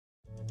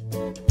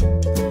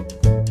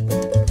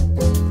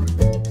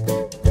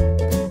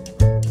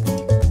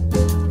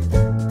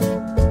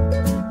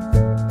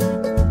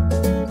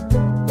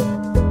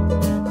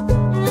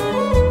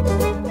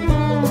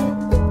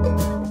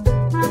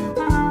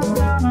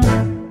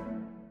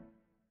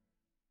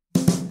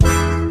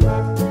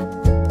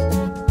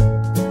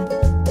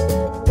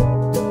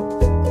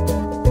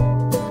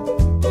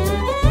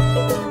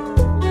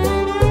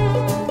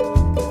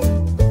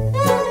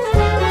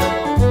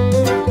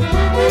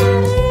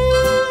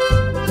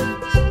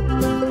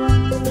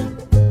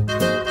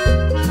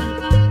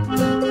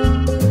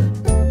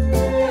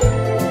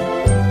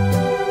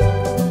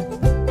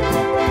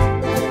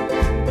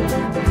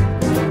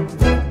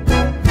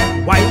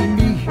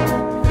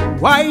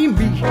Why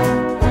me?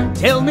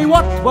 Tell me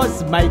what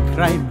was my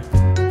crime?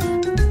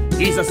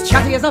 He's as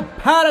chatty as a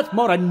parrot,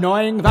 more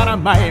annoying than a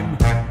mime.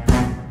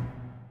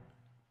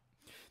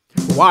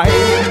 Why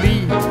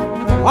me?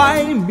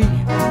 Why me?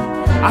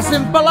 A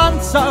simple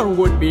answer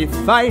would be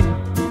fine.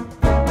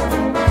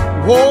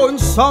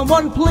 Won't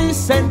someone please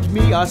send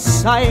me a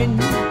sign?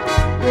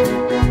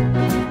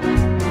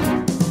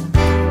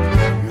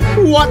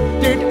 What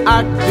did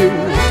I do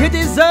to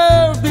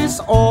deserve this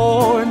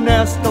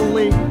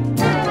honestly?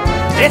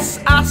 This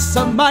ass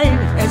of mine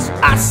is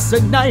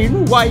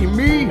asinine. Why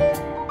me?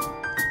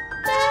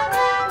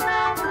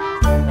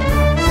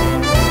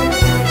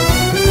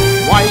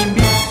 Why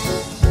me?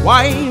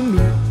 Why me?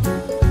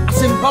 A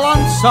simple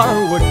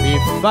answer would be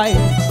fine.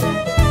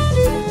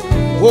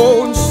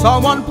 Won't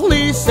someone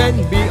please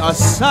send me a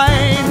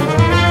sign?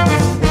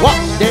 What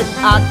did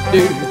I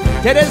do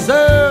to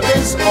deserve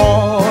this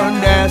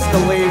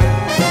honestly?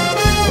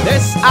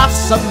 This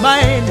ass of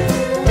mine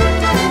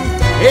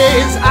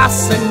is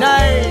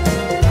asinine.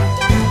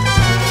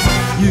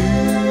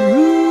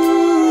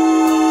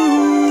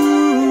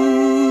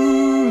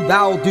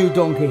 That'll do,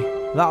 donkey.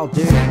 That'll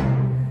do.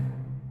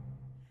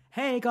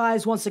 Hey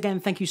guys, once again,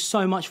 thank you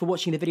so much for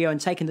watching the video and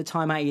taking the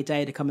time out of your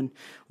day to come and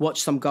watch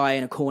some guy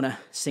in a corner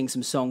sing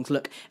some songs.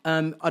 Look,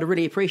 I'd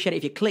really appreciate it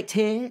if you clicked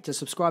here to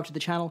subscribe to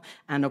the channel,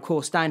 and of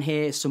course down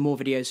here is some more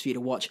videos for you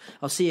to watch.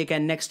 I'll see you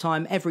again next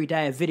time. Every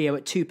day a video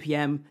at 2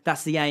 PM.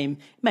 That's the aim.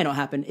 It may not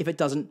happen. If it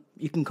doesn't,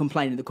 you can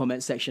complain in the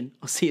comment section.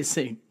 I'll see you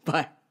soon.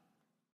 Bye.